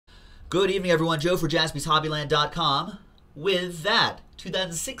Good evening, everyone. Joe for JaspysHobbyland.com with that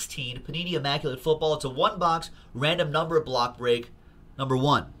 2016 Panini Immaculate Football. It's a one-box random number block break, number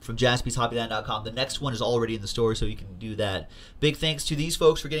 1 from JaspysHobbyland.com. The next one is already in the store, so you can do that. Big thanks to these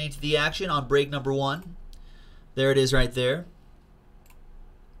folks for getting into the action on break number 1. There it is right there.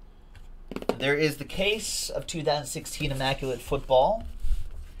 There is the case of 2016 Immaculate Football.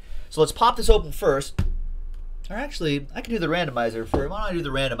 So let's pop this open first. Or actually, I can do the randomizer first. Why don't I do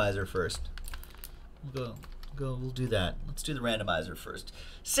the randomizer first? We'll do that. Let's do the randomizer first.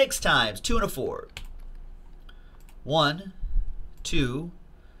 6 times, 2 and a 4. 1, 2,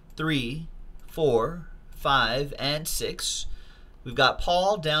 3, 4, 5, and 6. We've got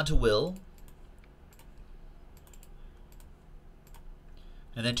Paul down to Will.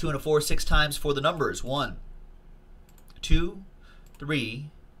 And then 2 and a 4, 6 times for the numbers. 1, 2, 3,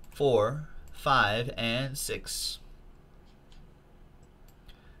 4, 5, and 6.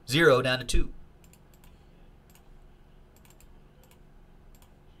 0 down to 2.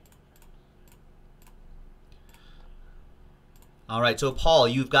 All right, so Paul,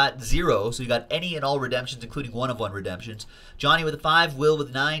 you've got 0, so you got any and all redemptions, including 1 of 1 redemptions. Johnny with 5, Will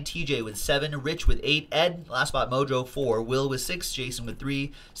with 9, TJ with 7, Rich with 8, Ed, last spot Mojo 4, Will with 6, Jason with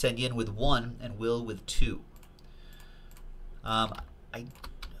 3, Senyin with 1, and Will with 2.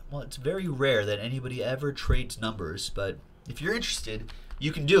 Well, it's very rare that anybody ever trades numbers, but if you're interested,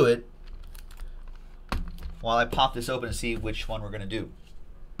 you can do it while I pop this open and see which one we're going to do.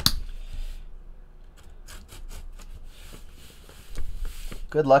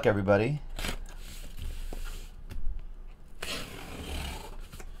 Good luck, everybody. We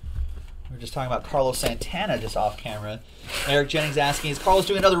were just talking about Carlos Santana just off camera. Eric Jennings asking, is Carlos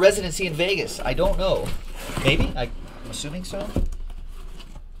doing another residency in Vegas? I don't know. Maybe? I'm assuming so.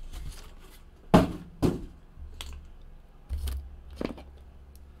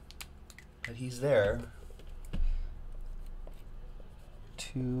 He's there.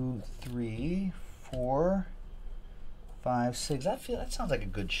 2, 3, 4, 5, 6. That sounds like a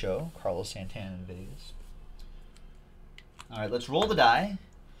good show. Carlos Santana in Vegas. All right, let's roll the die,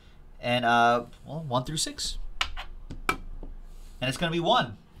 and well, 1 through 6, and it's gonna be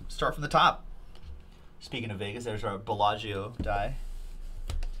 1. Start from the top. Speaking of Vegas, there's our Bellagio die.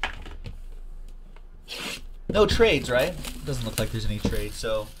 No trades, right? Doesn't look like there's any trades,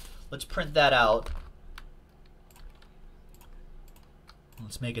 so. Let's print that out.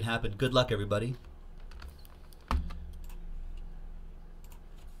 Let's make it happen. Good luck, everybody.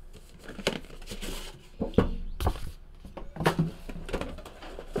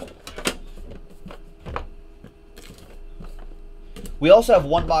 We also have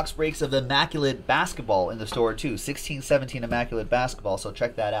one-box breaks of Immaculate Basketball in the store, too. 16-17 Immaculate Basketball, so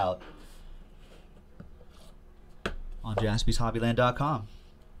check that out on JaspysHobbyland.com.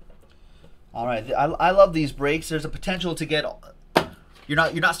 All right, I love these breaks. There's a potential to get, you're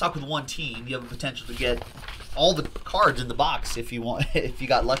not stuck with one team. You have a potential to get all the cards in the box if you want, if you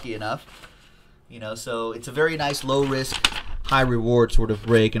got lucky enough. You know, so it's a very nice low risk, high reward sort of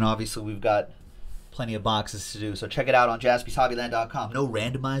break, and obviously we've got plenty of boxes to do. So check it out on JaspysHobbyland.com. No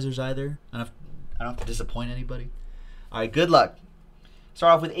randomizers either. I don't have to disappoint anybody. All right, good luck.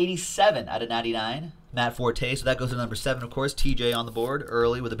 Start off with 87 out of 99. Matt Forte, so that goes to number 7, of course. TJ on the board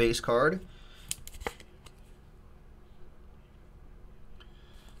early with a base card.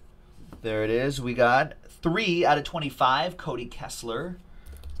 There it is. We got 3 out of 25, Cody Kessler.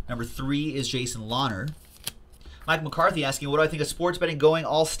 Number 3 is Jason Lahner. Mike McCarthy asking, what do I think of sports betting going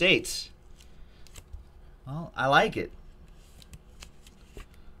all states? Well, I like it.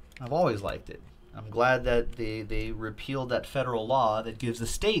 I've always liked it. I'm glad that they repealed that federal law that gives the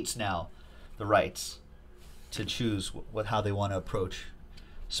states now the rights to choose how they want to approach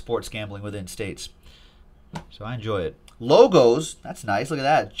sports gambling within states. So I enjoy it. Logos, that's nice. Look at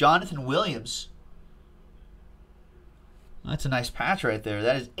that. Jonathan Williams. That's a nice patch right there.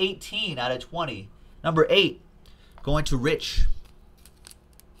 That is 18 out of 20. Number 8, going to Rich.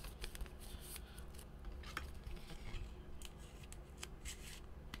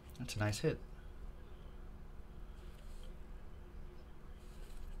 That's a nice hit.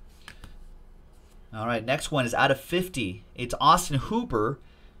 All right, next one is out of 50. It's Austin Hooper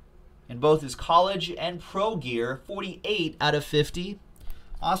in both his college and pro gear. 48 out of 50.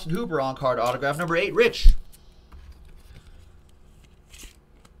 Austin Hooper on card autograph. Number 8, Rich.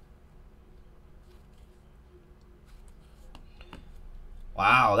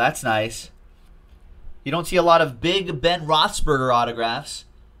 Wow, that's nice. You don't see a lot of big Ben Roethlisberger autographs.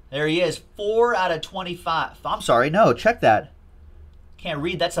 There he is, 4 out of 25. I'm sorry, no, check that. Can't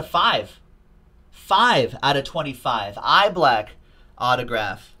read, that's a 5. 5 out of 25. Eye black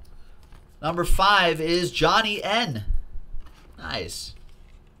autograph Number 5 is Johnny N. Nice.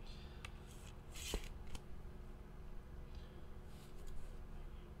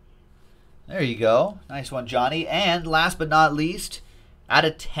 There you go. Nice one, Johnny. And last but not least, out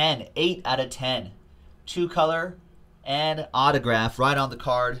of 10. 8 out of 10. 2-color and autograph right on the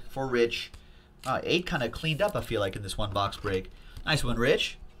card for Rich. 8 kind of cleaned up, I feel like, in this one box break. Nice one,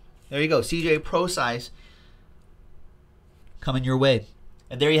 Rich. There you go. CJ Pro Size coming your way.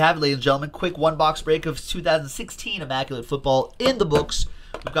 And there you have it, ladies and gentlemen. Quick one box break of 2016 Immaculate Football in the books.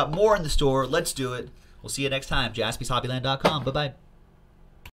 We've got more in the store. Let's do it. We'll see you next time. JaspysHobbyland.com. Bye-bye.